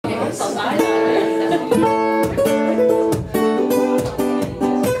I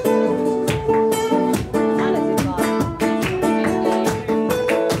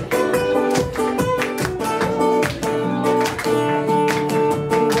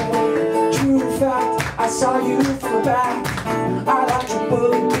saw you from the back. I liked your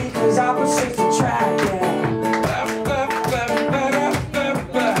bullet because I was 6 to track, yeah.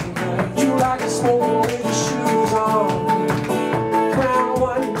 You like a smoking with your shoes on. Round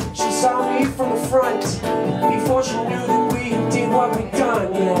one, she saw me from the front before she knew that we did what we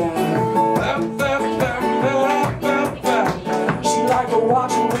done, yeah. She liked to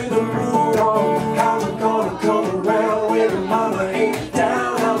watch me with a mood on. How we gonna come around when your mama ain't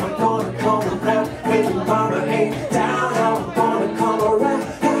down? How we gonna come around when your mama ain't down? How we gonna come around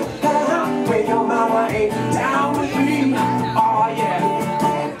when your mama ain't down with me? Oh yeah.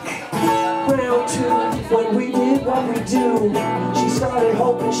 Round two, when we did what we do, she started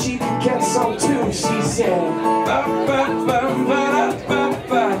hoping she could get some too. She said,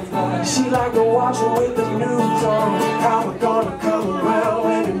 she liked to watch her with the news on. How we gonna come around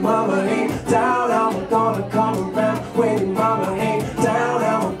when your mama ain't down? How we gonna come around when your mama ain't down?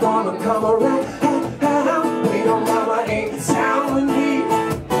 How we gonna come around when your mama ain't down with me?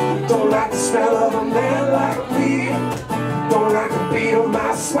 Don't like the smell of a man like me. Don't like the beat of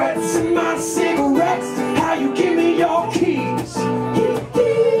my sweats and my cigarettes. How you give me your keys?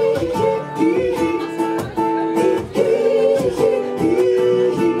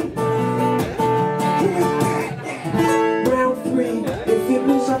 Round three, if it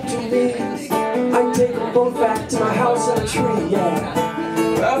was up to me, I'd take them both back to my house on a tree, yeah.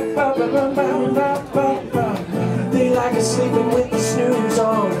 They like us sleeping with the snooze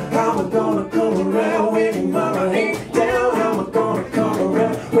on. How we gonna come around when your mama ain't down? How we gonna come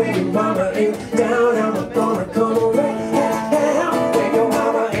around when your mama ain't down? How we gonna come around when your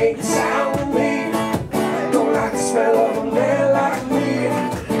mama ain't down with me? Don't like the smell of a man like me.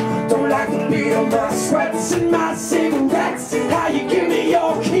 Don't like the beat of my sweats and my cigarettes. How you give me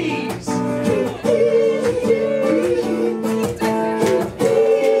your keys?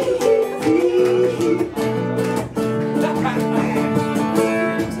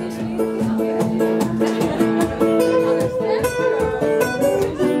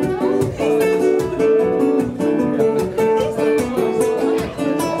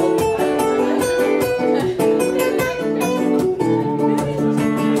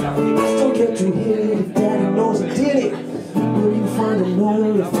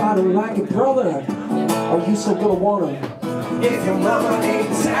 If I don't like your brother, are you still gonna want him? If your mama ain't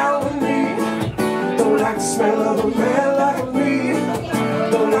down with me, don't like the smell of a man like me.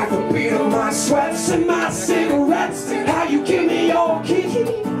 Don't like the beat of my sweats and my cigarettes. How you give me your key?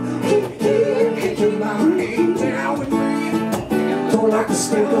 If your mama ain't down with me, don't like the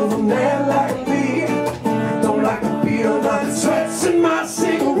stink of a man like me. Don't like the beat of my sweats and my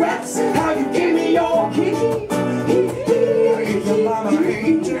cigarettes. How you give me your key? If your mama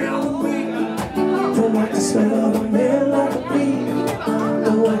ain't down with me, don't like the smell of a man like me.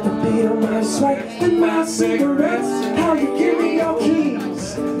 Don't like the beat of my sweat and my cigarettes. How you give me your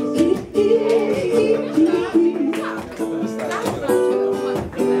keys?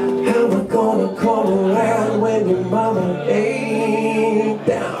 How we gonna come around when your mama ain't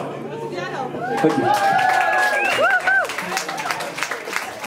down? Thank you.